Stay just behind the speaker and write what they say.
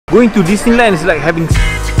Going to Disneyland is like having...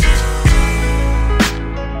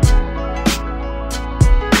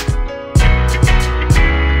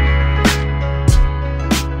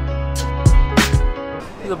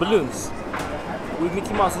 The balloons with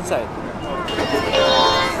Mickey Mouse inside.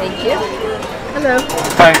 Thank you. Hello.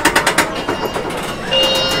 Hi.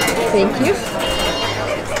 Thank you.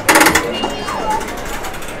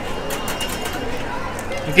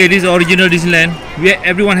 Okay, this is original Disneyland.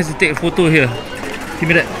 Everyone has to take a photo here. Give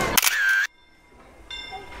me that.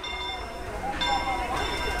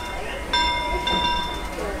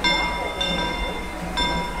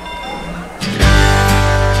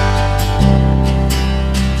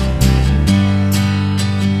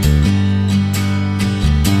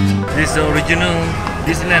 This is the original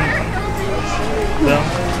Disneyland. Well,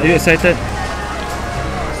 are you excited?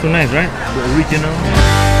 So nice, right? The original.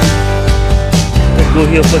 Let's go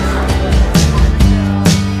here first.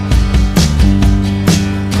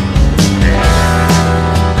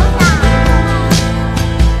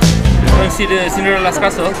 Want to see the Cinderella's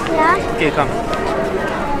castle? Yeah. Okay, come.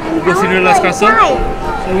 We go Cinderella's castle.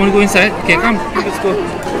 So you want to go inside? Okay, come. Let's go.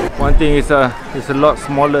 One thing is it's a lot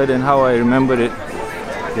smaller than how I remembered it.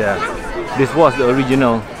 Yeah, this was the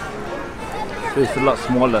original. So it's a lot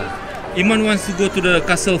smaller. Iman wants to go to the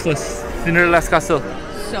castle first. Cinderella's castle.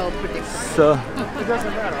 So predictable. So,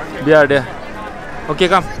 biar dia. Okay,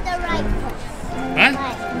 come. Huh?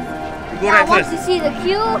 Go right I want first. to see the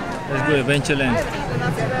queue. Let's go Adventureland.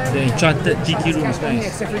 The enchanted tiki room is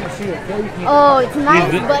nice. Oh, it's nice,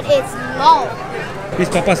 but it's long. This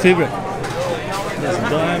is Papa's favorite. That's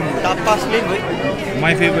damn. Papa's favorite?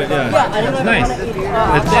 My favorite, yeah. It's nice.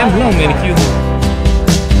 It's damn long, man. Queue.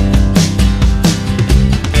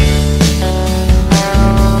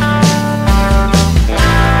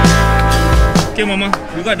 Okay, Mama,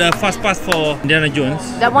 we got the fast pass for Indiana Jones.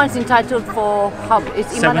 That one's entitled for how?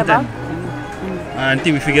 It's Iman about?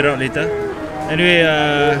 Until we figure out later. Anyway,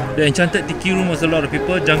 the Enchanted Tiki Room was a lot of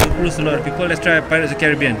people. Jungle Cruise a lot of people. Let's try Pirates of the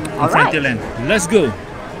Caribbean in Frontierland. Let's go.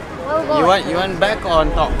 You want back or on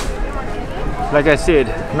top? Like I said,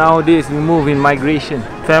 nowadays we move in migration.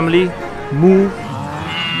 Family, move,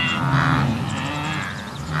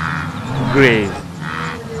 grave.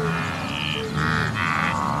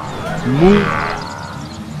 Move,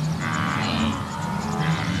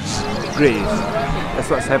 grave. That's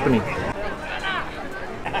what's happening.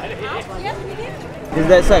 Is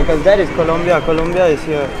that side? Because that is Colombia. Colombia is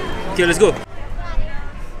here. Okay, let's go.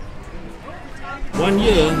 1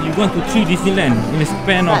 year, you've gone to 3 Disneyland in a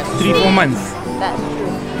span of 3-4 months. That's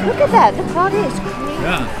true. Look at that. The crowd is crazy.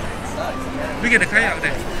 Yeah. Look at the kayak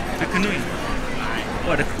there. The canoeing.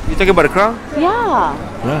 Oh, you talking about the crowd? Yeah.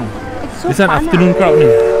 Yeah. It's so This is an fun. afternoon crowd ni.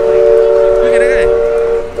 Look at that guy.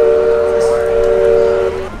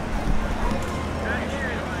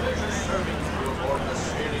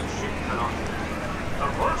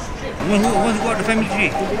 Who wants to go out the family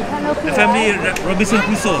tree? The family Robinson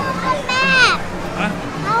Crusoe. Huh?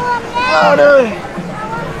 Oh no.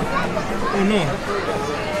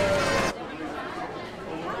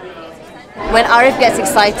 When Arif gets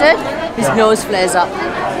excited, his nose flares up.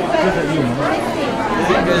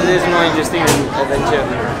 Because this is more interesting than adventure.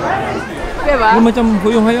 Okay, ba? Dia macam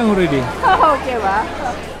hoyong-hayang already. Okay, ba?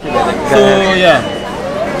 So yeah,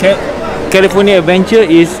 California Adventure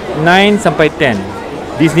is 9 sampai 10.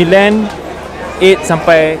 Disneyland 8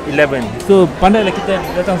 sampai 11. So pandailah kita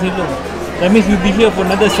datang sebelum. That means we'll be here for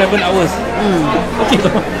another 7 hours. Okay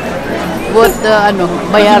tak? Buat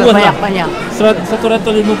bayar banyak-banyak. $150.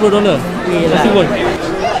 Masih worth.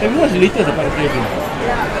 Have you watched the latest Pirates of the Caribbean?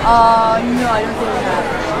 No, I don't think so.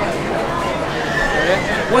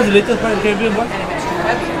 What's the latest Pirates of the Caribbean one?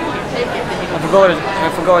 I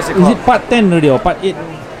forgot what's it Is called. it part 10 already or part 8?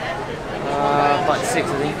 Part 6,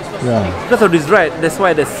 I think. Yeah. Because of this ride, that's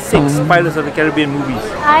why there's 6 Pirates of the Caribbean movies.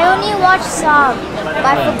 I only watched some, but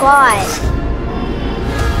I forgot.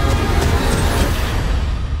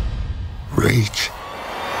 Rage.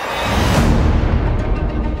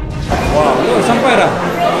 Wow, sampai dah.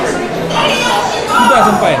 Sudah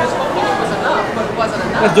sampai.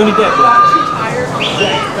 That's Johnny Depp.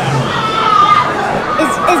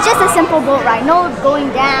 It's just a simple boat ride. No going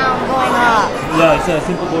down, going up. Yeah, it's a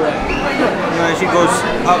simple boat ride. No, she goes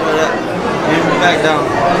up like that and back down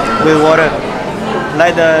with water.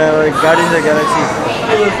 Like the Guardians of the Galaxy.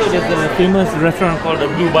 Also, there's a famous restaurant called the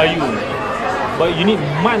Blue Bayou. But you need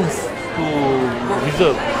months to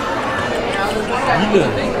reserve. Gila.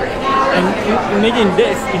 And imagine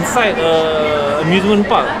that's inside amusement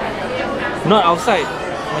park, not outside.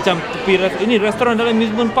 Macam tepi ini restoran dalam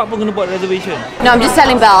amusement park pun kena buat reservation. No, I'm just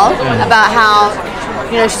telling Belle about how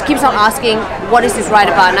you know, she keeps on asking, what is this ride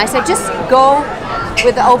about? And I said, just go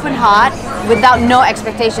with an open heart, without no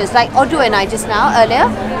expectations. Like Odu and I just now, earlier,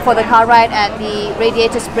 for the car ride at the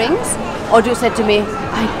Radiator Springs, Odu said to me,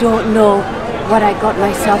 I don't know what I got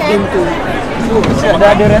myself into.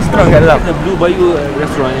 Ada restoran kat dalam. The Blue Bayou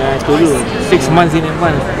restaurant yang I told you 6 months in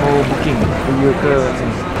advance for booking.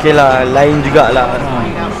 Okay lah, lain jugalah.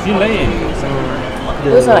 Ini lain.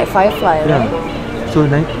 Those are like Firefly, Yeah. right? So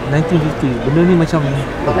 1950. Benda ni macam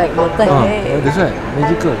Like what the heck? that's right.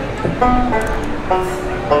 Magical.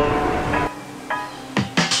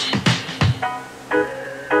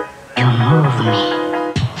 You move me.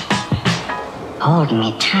 Hold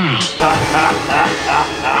me tight.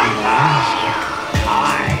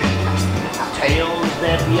 Tales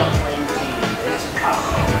there be a plenty this come.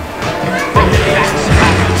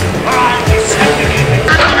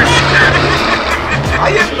 I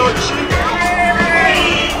am not cheap.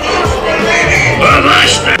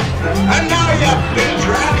 And now you have been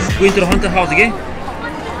trapped. Going to the haunted house again?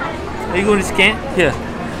 Are you going to scan? Here.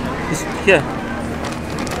 It's here.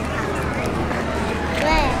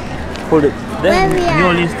 Where? Hold it. There. Where we New are?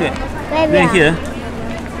 Orleans Square. Where we We're are? here.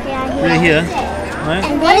 Yeah, We're here. Right?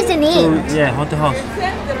 And what is the So, name? yeah, haunted house.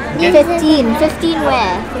 15. 15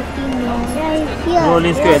 where? 15 right here. New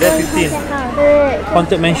Orleans Square, that's 15.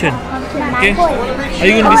 Haunted mansion. Okay? Are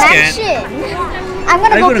you going to be scared? I'm Are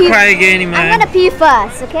gonna you go going pee. to cry again, I'm man? gonna pee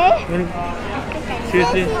first, okay?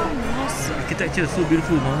 Seriously? Architecture is so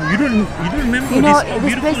beautiful, man. You don't remember You know, this this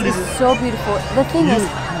beautiful place is so beautiful. The thing is,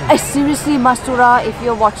 I seriously, Mastura, if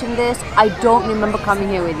you're watching this, I don't remember coming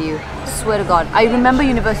here with you. Swear to God. I remember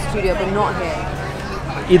Universal Studio, but not here.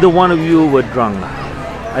 Either one of you were drunk.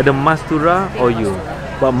 Either Mastura or you.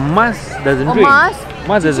 But Mas doesn't Or drink. Mas,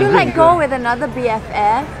 Mas did doesn't you drink. like go with another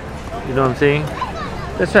BFF? You know what I'm saying?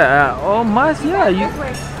 That's right. Oh, Mas, yeah.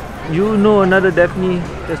 You know another Daphne.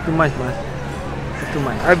 That's too much, Mas. That's too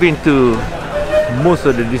much. I've been to most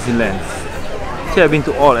of the Disneylands. See, I've been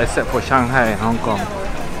to all except for Shanghai and Hong Kong,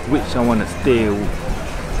 which I want to stay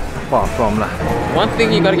far from lah. One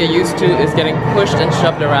thing you gotta get used to is getting pushed and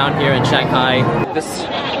shoved around here in Shanghai. This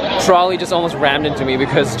trolley just almost rammed into me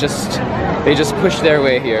because they just pushed their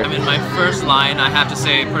way here. I'm in my first line. I have to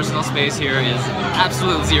say personal space here is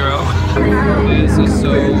absolute zero. This is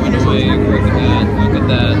so annoying. Look at that, look at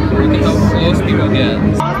that. Look at how close people get.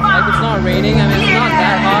 Like it's not raining, I mean it's not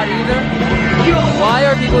that hot either. Why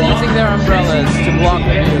are people using their umbrellas to block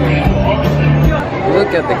the view?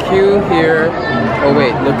 Look at the queue here. Oh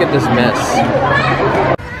wait, look at this mess.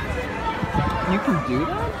 You can do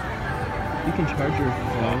that? You can charge your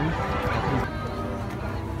phone?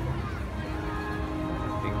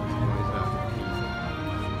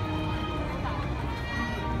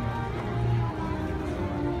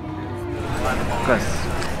 Because,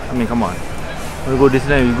 I mean, come on. When we go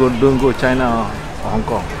Disneyland, don't go China or Hong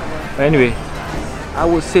Kong. But anyway, I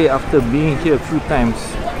would say after being here a few times,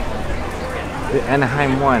 the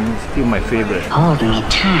Anaheim one is still my favorite. Hold me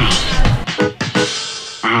tight.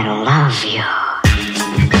 I love you.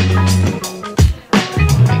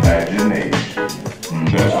 Imagination.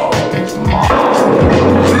 That's all it's mine.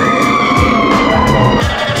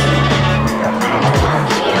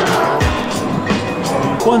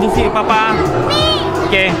 Want to see Papa? Me!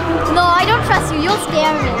 Okay. No, I don't trust you. You'll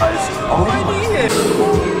scare me.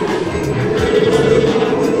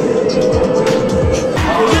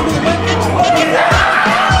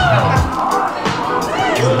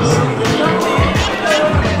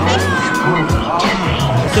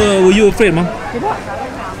 So, were you afraid, Mom?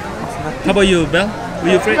 How about you, Belle? Were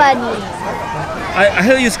you afraid? Funny. I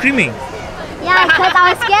heard you screaming. Yeah, because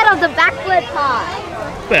I was scared of the backward part.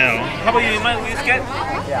 Well, how about you, Iman? Were you scared?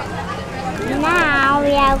 Now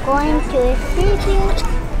we are going to Sleeping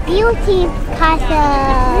Beauty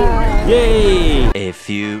Castle. Yay! A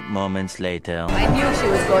few moments later. I knew she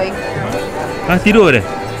was going. Tidur deh.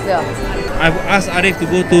 Yeah. I've asked Arif to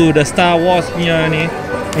go to the Star Wars punya ni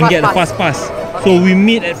and get the fast pass. So we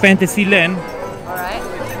meet at Fantasyland Alright.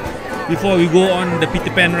 before we go on the Peter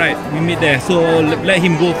Pan ride. We meet there. So let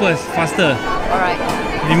him go first, faster. Alright.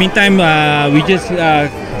 In the meantime, we just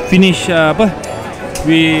finish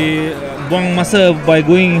we buang masa by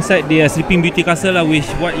going inside the Sleeping Beauty Castle lah, which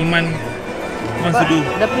what Iman wants to do.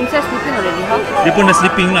 The princess sleeping already, huh? Dia pun dah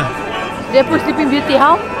sleeping lah. They put Sleeping Beauty,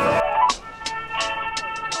 how?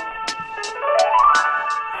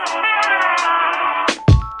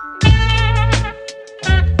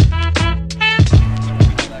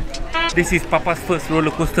 This is Papa's first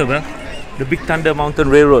roller coaster, bro. The Big Thunder Mountain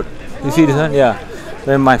Railroad. You see this one? Yeah.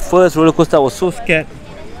 When my first roller coaster, I was so scared.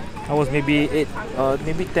 I was maybe 8,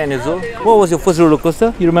 maybe 10 years old. What was your first roller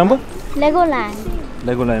coaster? You remember? Legoland.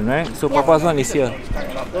 Legoland, right? So Papa's one is here.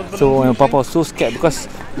 So when Papa was so scared because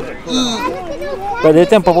by the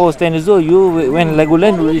time Papa was 10 years old, you when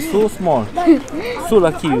Legoland was really so small. So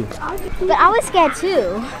lucky you. But I was scared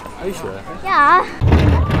too. Are you sure? Yeah.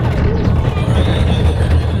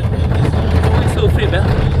 Why are you so afraid, Belle?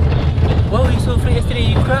 Why were you so afraid yesterday?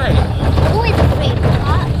 You cried. Who is afraid?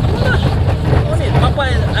 Papa,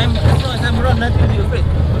 as long as I'm around, nothing to be afraid.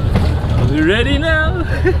 Are you ready now?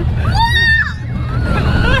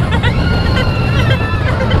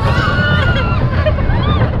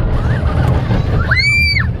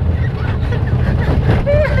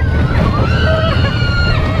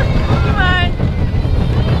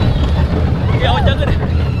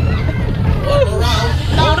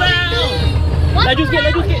 Laju sikit,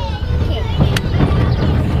 laju sikit.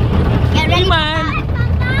 Get ready. Man.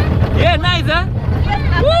 Yeah, nice, huh?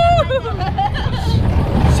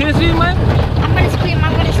 Seriously, man? I'm gonna scream.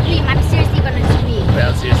 I'm gonna scream. I'm seriously gonna scream.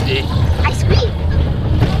 Well, seriously. I scream.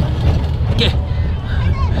 Okay.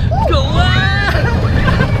 Go on.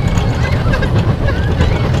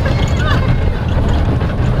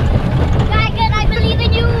 Dragon, I believe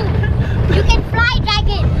in you. You can fly,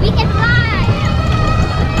 Dragon. We can fly.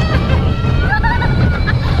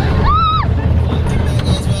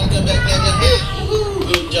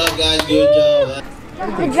 Good job, guys. Good job.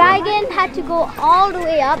 The dragon had to go all the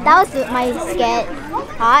way up. That was my scared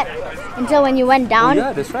part until when you went down. Oh,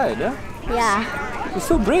 yeah, that's right, yeah. Yeah. You're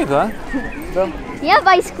so brave, huh? Yeah, but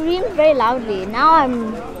I screamed very loudly. Now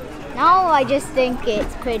I just think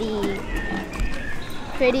it's pretty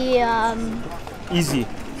Easy.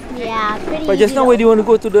 yeah, pretty But just easy now, where do you want to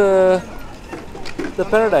go to the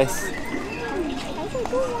paradise? I can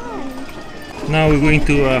go on. Now we're going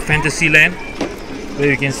to Fantasyland, where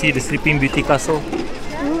you can see the Sleeping Beauty Castle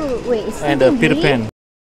Ooh, wait, is and the Sleeping Peter Beauty? Pan.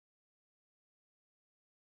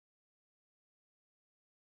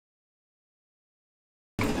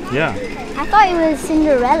 Yeah. I thought it was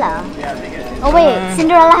Cinderella. Oh wait,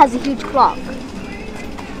 Cinderella has a huge clock.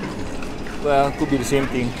 Well, could be the same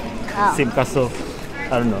thing. Oh. Same castle.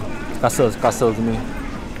 I don't know. Castle to me.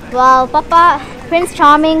 Well, Papa, Prince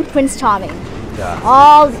Charming, Prince Charming. Yeah.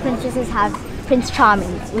 All the princesses have Prince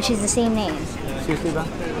Charming, which is the same name. Seriously, ba?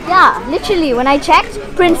 Yeah, literally, when I checked,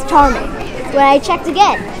 Prince Charming. When I checked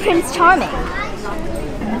again, Prince Charming.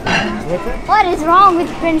 What is wrong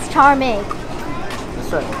with Prince Charming?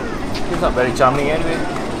 That's right. He's not very charming anyway.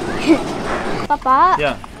 Papa,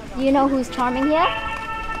 Yeah. do you know who's charming here?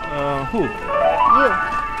 Who? You.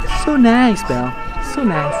 So nice, Belle. So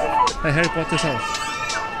nice. Like Harry Potter's house.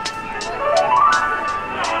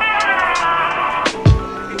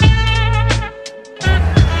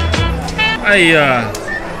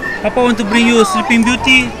 Papa want to bring you a Sleeping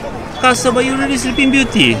Beauty castle, but you're already Sleeping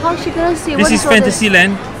Beauty. How's she gonna see? This What is all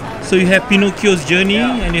Fantasyland. So you have Pinocchio's journey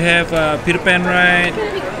and you have Peter Pan ride.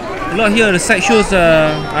 A lot here, the side shows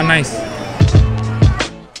are nice.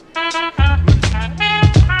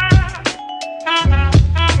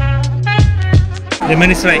 There are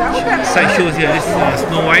many side shows here. This is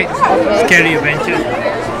Snow White, Scary Adventure.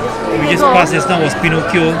 We just passed just now was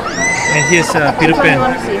Pinocchio, and here's Peter Pan.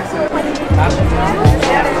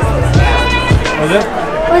 Was it?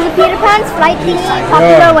 Was the Peter Pan's flight thingy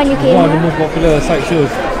popular when you came one of the here? most popular side shows.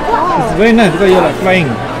 It's very nice because you're like flying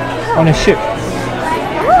on a ship.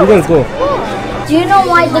 You gotta go. Do you know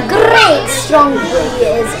why the great strong bully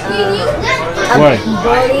is Why?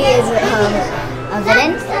 bully is a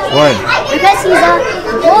villain? Why? Because he's a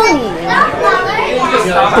bully.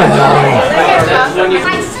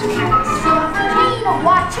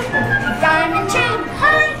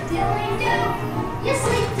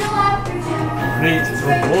 Great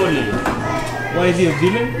bully. Why is he a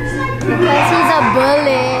villain? Because he's a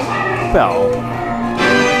bully. Well.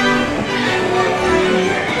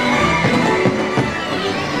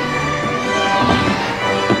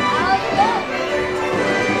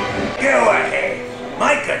 Go ahead.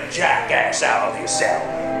 Make a jackass out of yourself.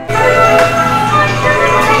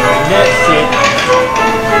 That's it.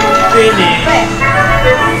 Finish.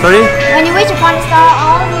 Sorry? When you wish upon a star,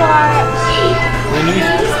 all your When you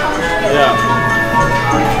yeah.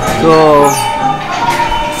 So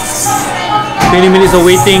 20 minutes of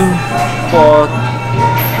waiting for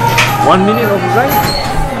 1 minute of ride.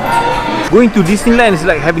 Going to Disneyland is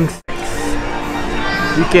like having sex.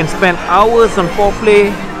 You can spend hours on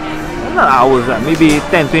foreplay. Not hours, maybe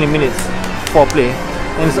 10-20 minutes foreplay,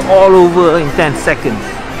 and it's all over in 10 seconds.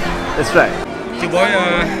 That's right. Okay, boy,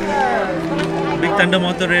 Big Thunder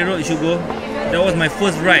Mountain Railroad, you should go. That was my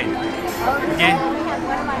first ride. Okay,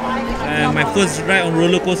 my first ride on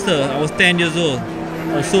roller coaster. I was 10 years old.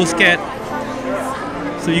 I was so scared.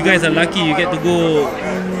 So you guys are lucky you get to go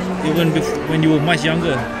even when you were much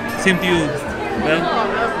younger. Same to you. Well,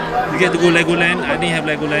 you get to go Legoland. I didn't have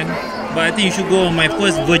Legoland, but I think you should go on my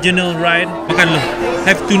first virginal ride. Makan dulu.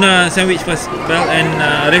 Have tuna sandwich first, Bel and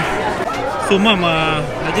Arif. So Mom,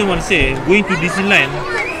 I just want to say, going to Disneyland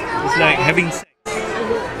is like having sex.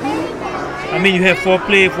 I mean, you have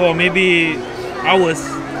foreplay for maybe hours,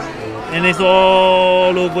 and it's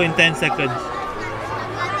all over in 10 seconds.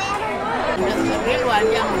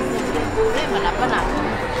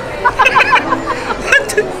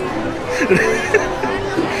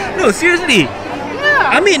 No, seriously.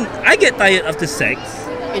 Yeah. I mean, I get tired after sex.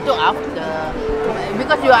 Itu after.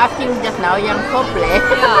 Because you are asking just now yang foreplay.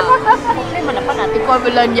 Foreplay mana penat?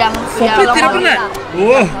 Equivalent yang Foreplay tidak penat.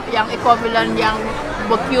 Oh. Yang equivalent yang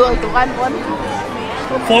barbecue itu kan pun.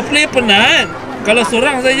 Foreplay penat. Kalau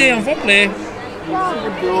seorang saja yang foreplay. Ya,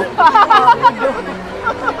 bodoh.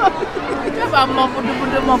 Coba mau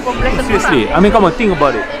bodoh-bodoh mau foreplay seorang. Seriously, I mean, come on, think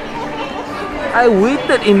about it. I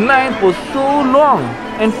waited in line for so long,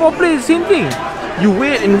 and foreplay is the same thing. You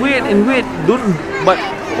wait and wait and wait, but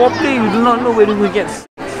foreplay you do not know whether you will get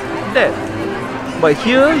that. But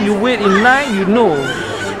here, you wait in line, you know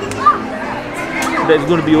that it's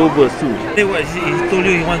going to be over soon. Hey, what? He told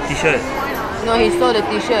you he wants t-shirt. No, he saw the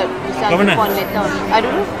t-shirt. He saw Kat mana? later. I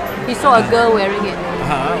don't know. He saw a girl wearing it.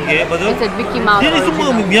 Okay, betul. It's a Mickey Mouse. Dia ni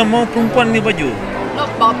semua original. yang mau perempuan ni baju.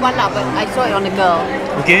 Not perempuan lah, but I saw it on a girl.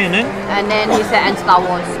 Okay, and then? And then he said, and Star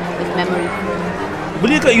Wars, his memory.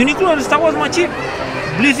 Beli kat Uniqlo ada Star Wars cheap.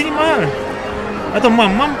 Beli sini mahal. Atau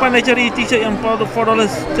Mam pandai cari t-shirt yang $4.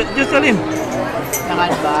 Just tell him.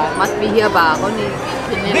 Jangan bah. Must be here bah. Kau ni.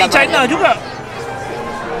 Baik China juga.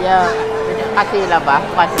 Ya, kasih lah bah.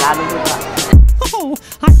 Bukan selalu juga. Oh,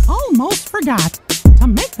 I almost forgot. To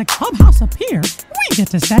make the clubhouse appear, we get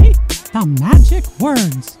to say the magic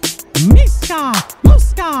words. Miska,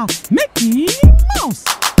 Muska, Mickey Mouse.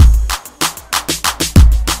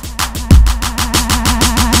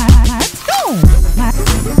 Let's go. Let's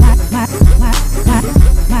go. Let's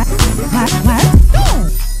go.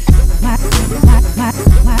 Let's go.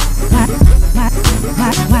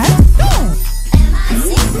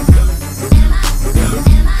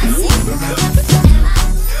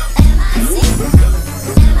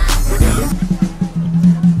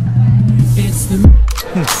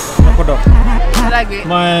 Lagi.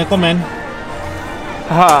 My comment.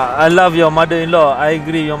 I love your mother-in-law. I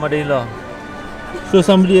agree your mother-in-law. So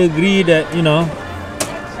somebody agree that, you know,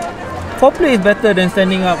 foreplay is better than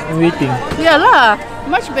standing up and waiting. Iyalah,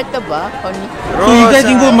 much better bah kau ni. So you guys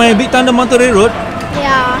can go my Big Thunder Monterey Road?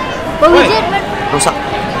 Yeah. But we did. Rosak.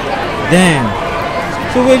 Damn.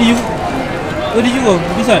 So where did you go?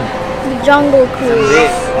 This one? The Jungle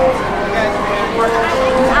Cruise.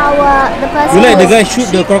 The person. You like the was- guy shoot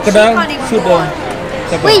the crocodile? Shoot the.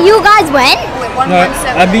 Wait, you guys went? No,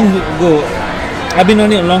 I've been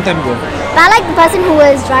on it a long time ago. But I like the person who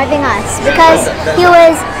was driving us because he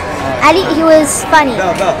was funny.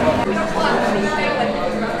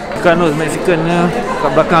 Kanos Mexican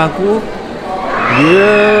kat belakang aku,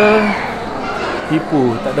 dia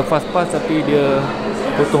tipu, tak ada fast pass tapi dia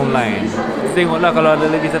potong line. Tengoklah kalau ada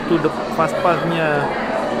lagi satu fast pass punya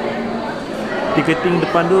ticketing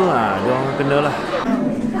depan tu, dia orang kenalah.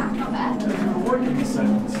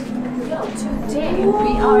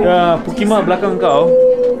 Ya, Pukima belakang kau.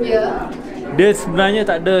 Yeah. Dia sebenarnya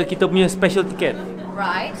tak ada kita punya special ticket.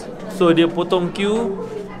 Right. So dia potong queue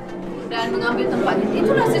Dan mengambil tempat.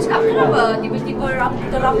 Itulah saya cakap, kenapa tiba-tiba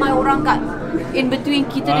ramai orang kat in between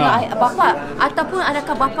kita dengan bapa, ataupun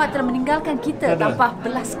adakah bapa telah meninggalkan kita tanpa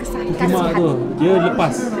belas Pukima kasihan. tu, dia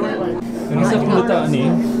lepas. Masa aku letak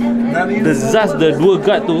ni, the Zaz, the dua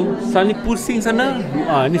guard tu suddenly pusing sana,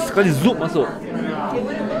 ni sekali zoom masuk.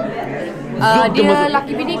 Dia masuk.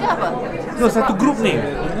 laki bini ke apa? No, satu grup ni.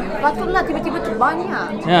 Patutlah tiba-tiba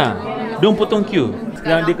terbanyak. Ya, dia orang potong queue.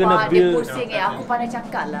 Yang dia kena Dia build. pusing aku pandai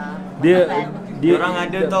cakap lah. Dia Orang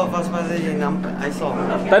ada tau fast-fast saja nampak I saw.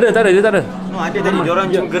 tak ada, dia tak ada. No, ada tadi diorang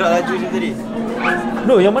cuma gerak laju je tadi.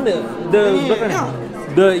 No, yang mana? The belakang ni.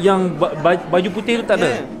 The yang baju putih tu tak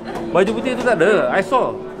ada. Baju putih tu tak ada. I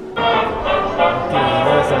saw. Okay,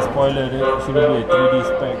 that's a spoiler. Dia shouldn't be 3D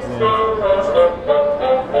specs there.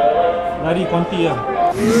 Lari konti lah.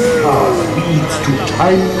 Leads to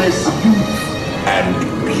timeless youth and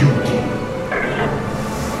beauty.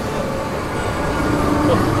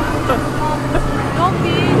 Don't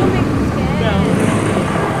make me scared.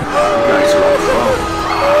 Guys are all wrong.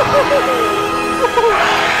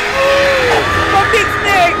 Fuck big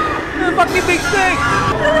snake! Fuck me big snake!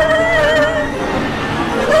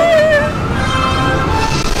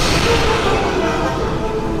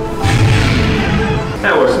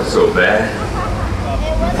 That so bad.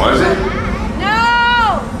 Was it?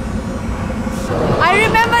 No! I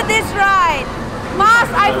remember this ride.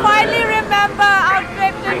 Mars, I finally remember our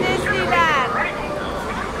trip to Disneyland.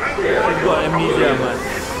 She's got amnesia, man.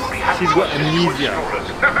 She's got amnesia.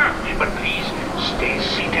 But please, stay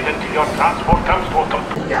seated until your transport comes to a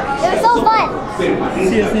complete. It was so fun.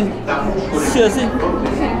 Seriously? Seriously?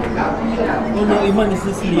 Oh no, Iman is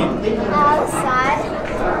asleep. I was sad.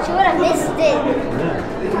 She would have missed it.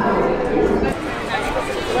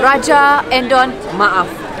 Raja Endon maaf.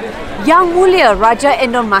 Yang Mulia Raja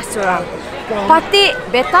Endon Masura. Patik,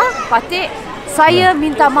 beta, patik. Saya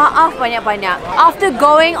minta maaf banyak-banyak. After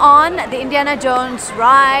going on the Indiana Jones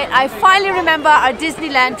ride, I finally remember our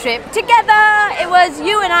Disneyland trip together. It was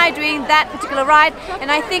you and I doing that particular ride, and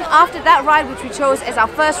I think after that ride, which we chose as our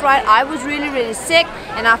first ride, I was really sick,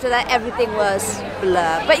 and after that everything was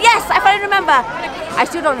blur. But yes, I finally remember. I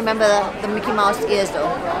still don't remember the Mickey Mouse ears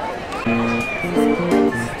though.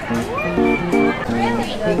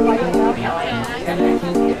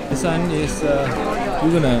 This one is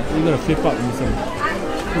we're gonna flip up this one.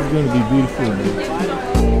 It's going to be beautiful.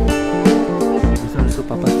 This one is also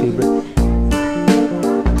Papa's favorite.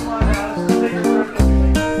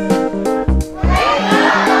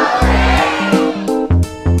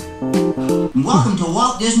 Welcome to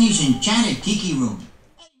Walt Disney's Enchanted Tiki Room.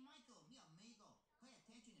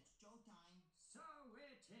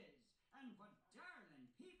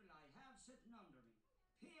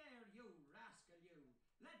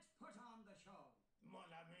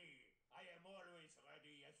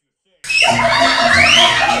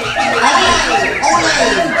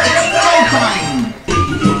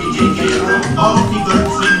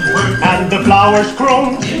 And the flowers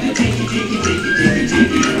grow.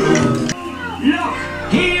 Look,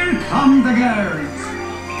 here come the girls.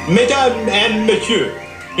 Mesdames and messieurs,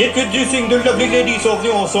 introducing the lovely ladies of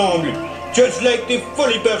the ensemble. Just like the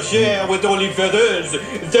fully bergère with only feathers,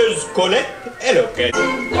 there's Colette. Hello, Kate.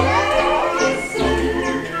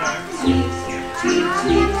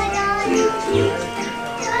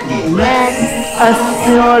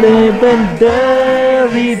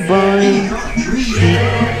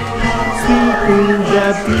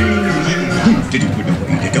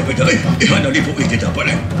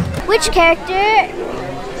 Which character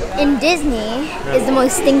in Disney is the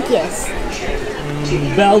most stinkiest?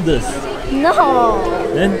 Baldus. No.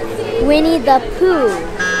 Then? Winnie the Pooh.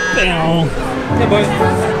 Bam. Hey boy.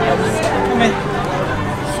 Come here.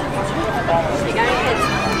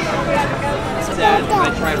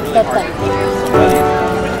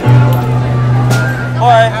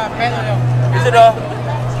 Boy. Is it all?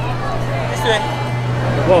 This way.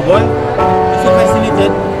 Wow, boy. You're so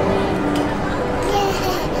fascinated.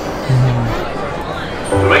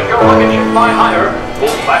 To make your rocket ship fly higher,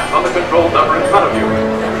 pull back on the control lever in front of you.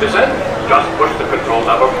 Descend, just push the control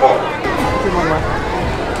lever forward.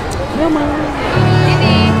 Mama.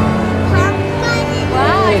 Didi.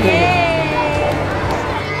 Wow, yay.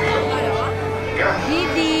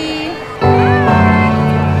 Didi.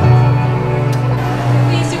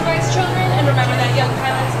 Please supervise children and remember that young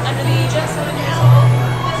pilots under the age of 7 years old.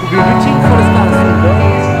 We're reaching for the stars.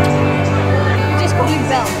 You just call him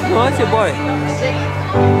Bell. No, it's your boy.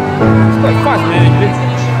 It's quite fast, man. And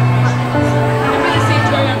really safe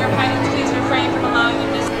to our younger pilots, please refrain from allowing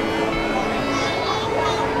them to.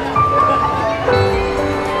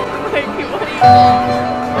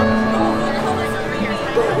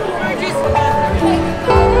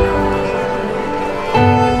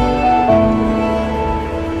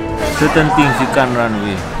 Certain things you can't run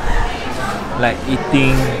away, like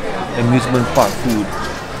eating amusement park food.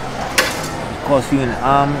 It costs you an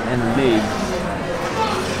arm and a leg.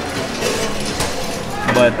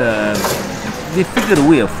 But they figured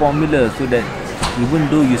away a formula so that even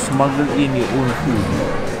though you smuggle in your own food,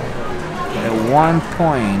 at one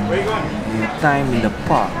point in time in the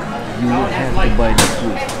park, you would have to buy the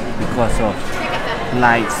food because of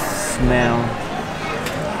lights, smell,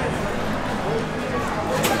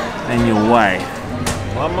 and your wife.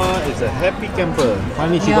 Mama is a happy camper.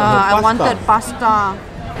 Finally she got her pasta. I wanted pasta.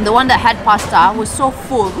 The one that had pasta was so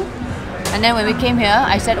full. And then when we came here,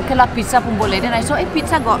 I said, okay lah, pizza pun boleh. Then I saw,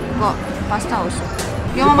 pizza got pasta also.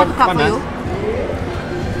 You want mama to cut for you?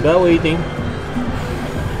 Belle, what are you eating?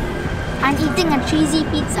 I'm eating a cheesy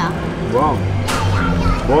pizza. Wow.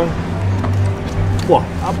 Wow. Wah,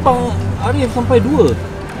 abang hari sampai 2.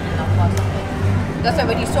 That's why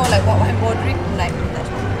when you saw like what I'm ordering, like that's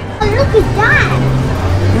Oh, look at that!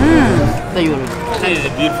 There you go. This is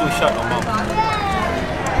a beautiful shot of mom.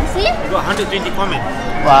 See? You got 120 comments.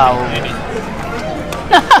 Wow.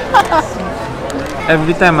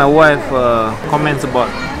 Every time my wife comments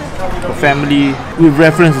about for family. With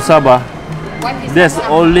reference to Sabah, there's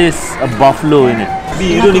always a buffalo in it.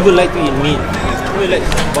 You don't even like to eat meat. You like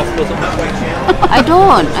buffalo so much. I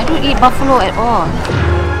don't eat buffalo at all.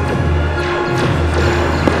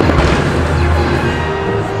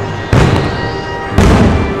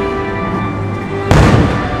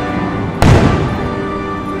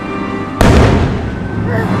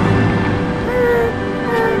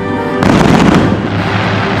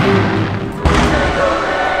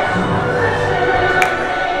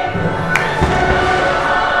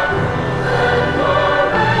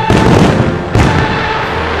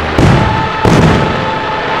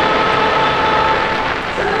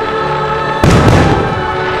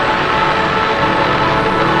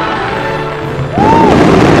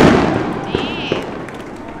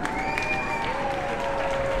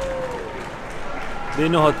 They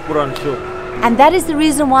know how to put on a show. And that is the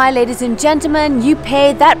reason why, ladies and gentlemen, you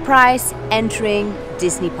paid that price entering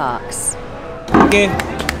Disney parks. Okay,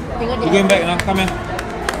 we're going back now. Come here.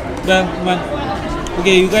 Belle, come on.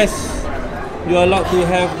 Okay, you guys, you are allowed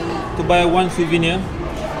to buy one souvenir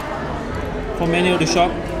from any of the shop.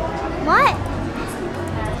 What?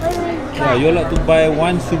 Yeah, you're allowed to buy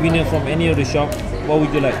one souvenir from any of the shop. What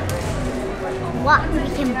would you like? What we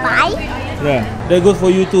can buy? Yeah, that goes for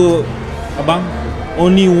you too, Abang.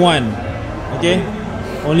 Only one, okay?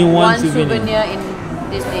 Only one souvenir in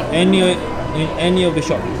Disney. In any of the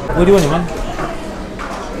shop. What do you want, man?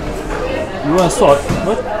 You want a sword?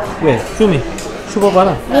 What? Where? Show me. Show Papa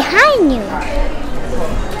lah. Behind you.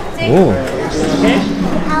 Oh.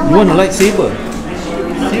 You want a lightsaber?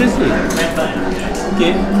 Seriously?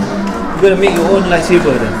 Okay. You're gonna make your own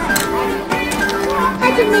lightsaber then.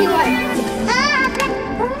 I can make one.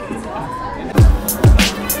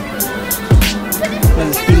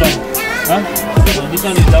 It's too long. Huh? No, this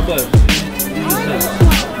one is double.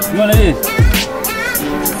 You want like this?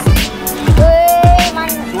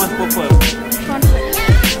 This one's purple. Is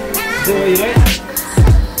that what you like?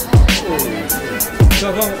 Oh.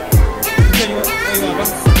 Go. Which one you want? What you want,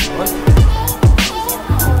 Abang? What?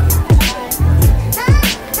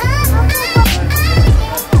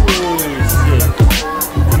 Oh shit.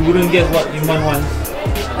 You wouldn't guess what Iman wants.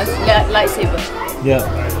 A lightsaber. Yeah.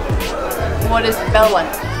 What does Belle want?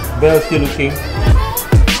 Belle's still looking.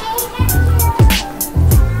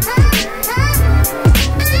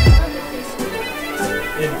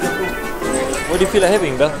 What do you feel like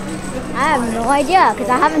having, Belle? I have no idea because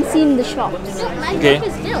I haven't seen the shops. Okay.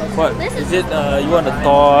 What is it? You want a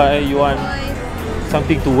toy? You want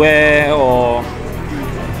something to wear, or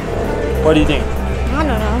what do you think? I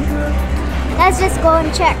don't know. Let's just go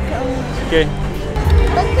and check. Okay.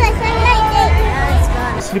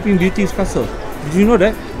 Sleeping Beauty's castle. Did you know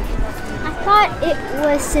that? I thought it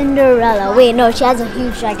was Cinderella. Wait, no, she has a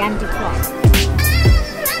huge, gigantic clock.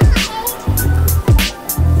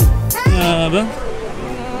 Belle?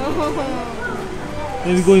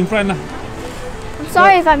 Let me go in front lah. I'm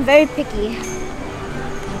sorry if I'm very picky.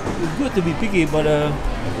 It's good to be picky, but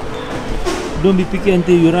don't be picky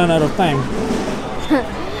until you run out of time.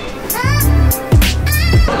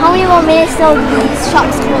 How many more minutes till these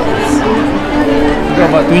shops close? We got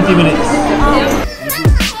about 20 minutes.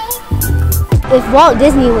 If Walt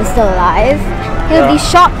Disney was still alive, he'll be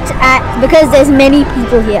shocked at because there's many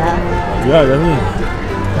people here. Yeah, definitely.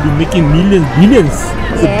 He'll be making millions, billions.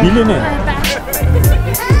 He's a billionaire.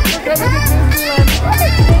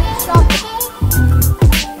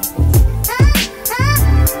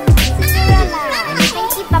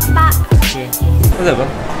 Thank you, Papa. Okay. What's that, Belle?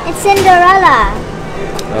 It's Cinderella.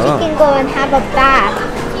 Oh. She can go and have a bath.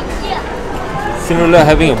 Cinderella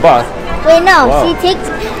having a bath? Wait, no. Wow.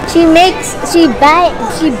 She bathes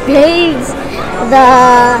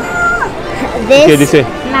this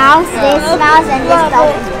mouse, and this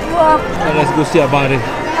dog. Let's go see about it.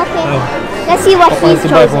 Okay. Let's see what he's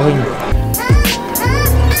chosen.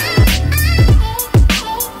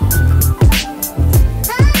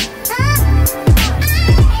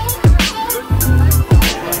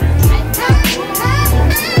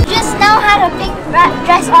 Just now had a pink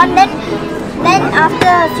dress on, then after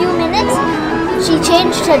a few minutes, she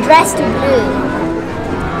changed her dress to blue.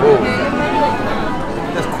 Oh,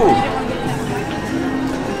 that's cool.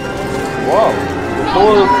 Wow,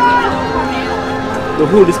 the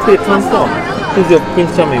whole display transformed. Who's your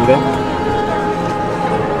Prince Charming, Belle?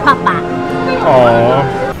 Papa. Aww.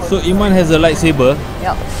 So Iman has a lightsaber.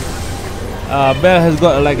 Yep. Belle has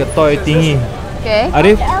got like a toy thingy. Okay.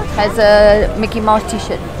 Arif has a Mickey Mouse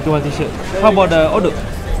t-shirt. Mickey Mouse t-shirt. How about the Odo?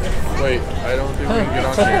 Wait, I don't think we can get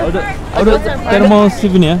on there. Odo, thermal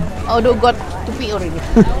souvenir. Odo got to pee already.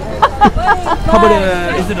 How about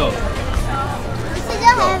the Isidore?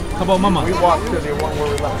 How about Mama?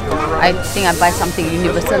 I think I buy something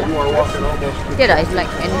universal. Did I like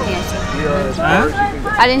anything I see? Huh?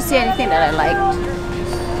 I didn't see anything that I liked.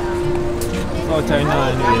 Oh, China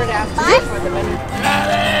anyway.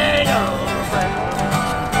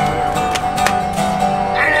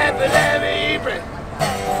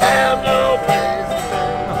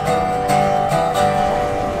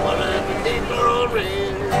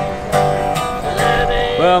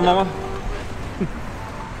 Well, Mama,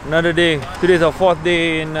 another day. Today is our 4th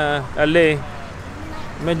day in LA.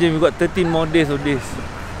 Imagine we got 13 more days of this.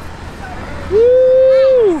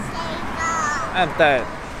 Woo! I'm tired.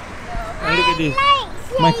 And look at this.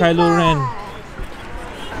 My Kylo Ren.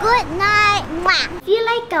 Good night. If you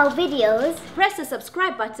like our videos, Press the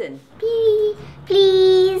subscribe button. please,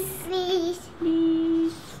 please, please,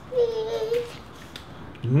 please, please.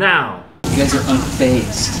 Now. You guys are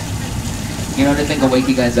unfazed. You know what I think will wake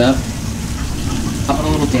you guys up? How about a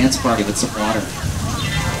little dance party with some water?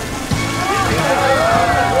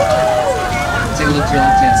 Take a look to your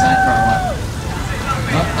left-hand side for a while.